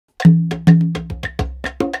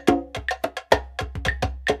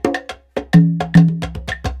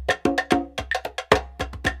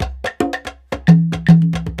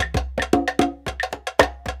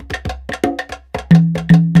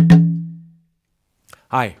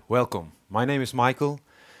Hi, welcome. My name is Michael,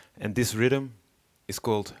 and this rhythm is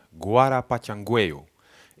called Guarapachangueo.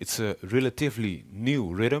 It's a relatively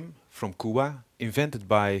new rhythm from Cuba, invented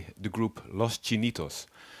by the group Los Chinitos.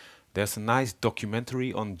 There's a nice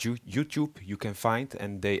documentary on YouTube you can find,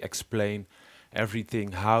 and they explain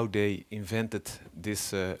everything how they invented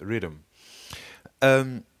this rhythm.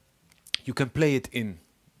 Um, you can play it in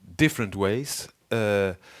different ways.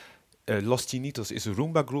 Los Chinitos is a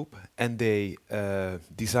rumba group, and they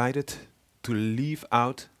decided to leave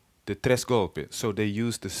out the tres golpe. So they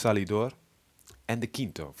used the salidor and the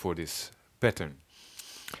quinto for this pattern.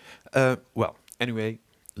 Anyway,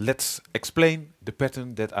 let's explain the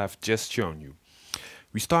pattern that I've just shown you.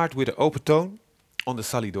 We start with an open tone on the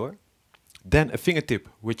salidor, then a fingertip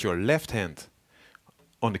with your left hand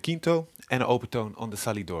on the quinto, and an open tone on the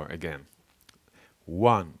salidor again.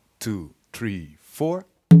 1, 2, 3, 4.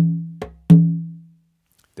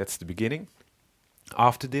 That's the beginning.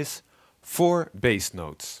 After this, 4 bass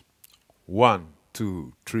notes. 1,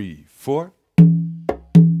 2, 3, 4.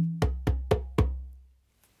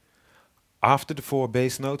 After the 4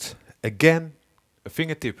 bass notes, again a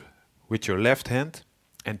fingertip with your left hand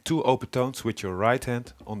and 2 open tones with your right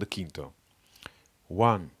hand on the quinto.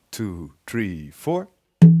 1, 2, 3, 4.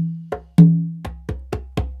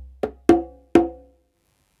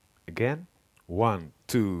 Again. 1,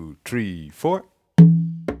 2, 3, 4.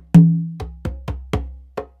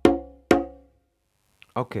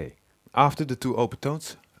 Okay, after the 2 open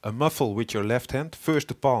tones, a muffle with your left hand, first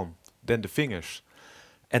the palm, then the fingers,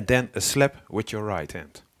 and then a slap with your right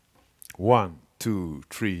hand. 1, 2,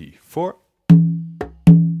 3, 4.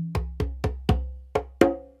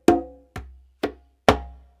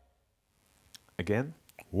 Again.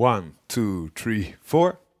 1, 2, 3,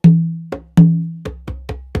 4.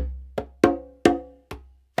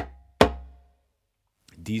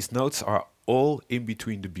 These notes are all in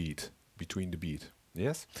between the beat.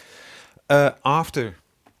 Yes? After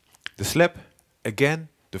the slap, again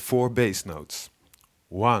the 4 bass notes.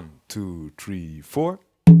 1, 2, 3, 4.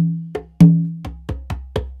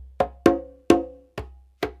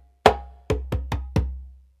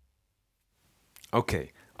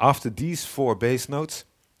 Okay, after these 4 bass notes,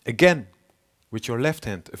 again with your left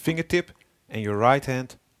hand a fingertip and your right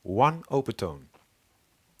hand 1 open tone.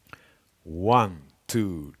 1,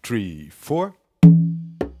 2, 3, 4.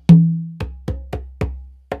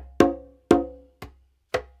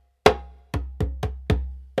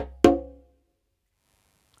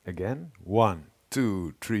 Again, 1,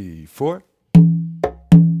 2, 3, 4.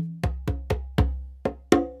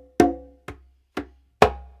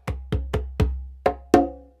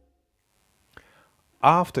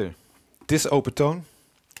 After this open tone,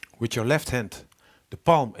 with your left hand, the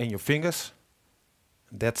palm and your fingers,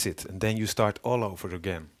 that's it. And then you start all over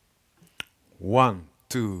again. 1,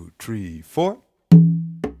 2, 3, 4.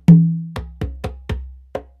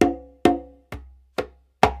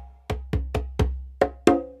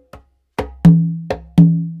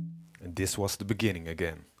 This was the beginning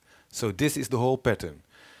again. So this is the whole pattern.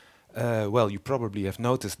 You probably have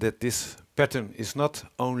noticed that this pattern is not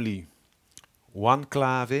only 1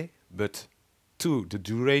 clave, but 2. The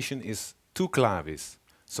duration is 2 claves.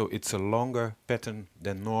 So it's a longer pattern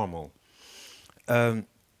than normal.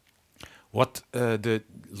 What the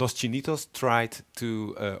Los Chinitos tried,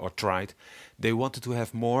 they wanted to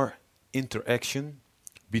have more interaction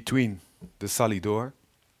between the salidor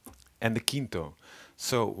and the quinto.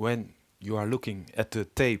 So when you are looking at the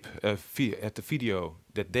tape, at the video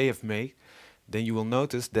that they have made, then you will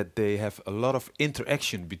notice that they have a lot of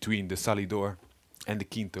interaction between the salidor and the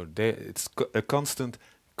quinto. It's a constant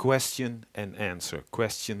question and answer.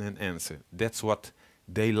 That's what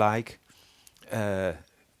they like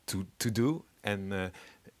to do, and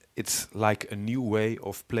it's like a new way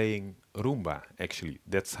of playing rumba, actually.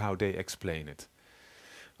 That's how they explain it.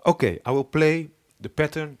 Okay, I will play the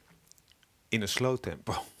pattern in a slow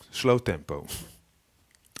tempo.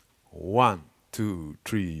 1, 2,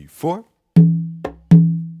 3, 4.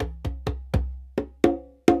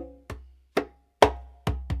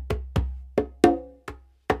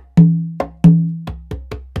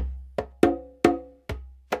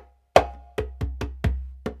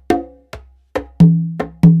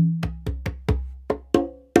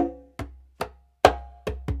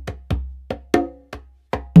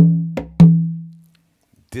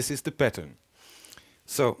 This is the pattern.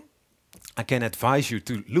 So I can advise you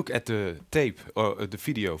to look at the tape or the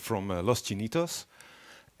video from Los Chinitos,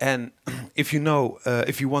 and if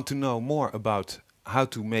you want to know more about how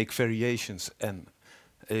to make variations and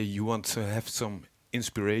you want to have some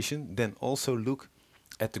inspiration, then also look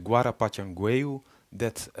at the Guarapachangueo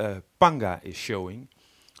that Panga is showing.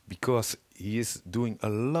 because he is doing a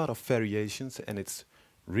lot of variations and it's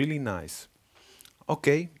really nice.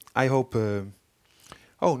 Okay, I hope.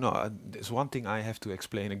 Oh no, there's one thing I have to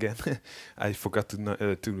explain again. I forgot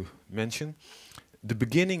to mention. The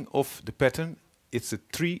beginning of the pattern, it's a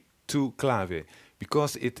 3-2 clave.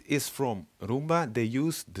 Because it is from rumba, they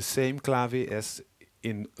use the same clave as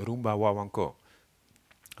in rumba wawanko.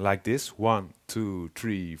 Like this: 1, 2,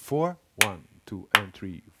 3, 4. 1, 2, and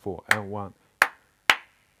 3, 4, and 1.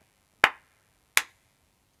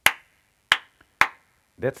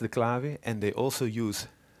 That's the clave, and they also use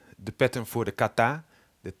the pattern for the kata,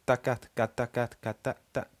 the takat, katakat, kata,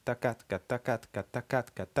 ta, takat, katakat,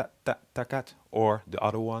 katakat, kata, ta, takat, or the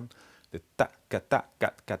other one, the ta, kata,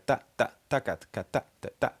 kat, kata, ta, takat, kata, ta,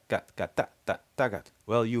 ta, kat, kata, ta, takat.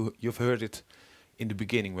 Well, you've heard it in the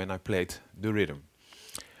beginning when I played the rhythm.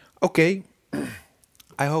 Okay,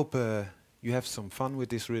 I hope you have some fun with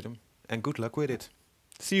this rhythm, and good luck with it.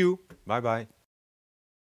 See you. Bye bye.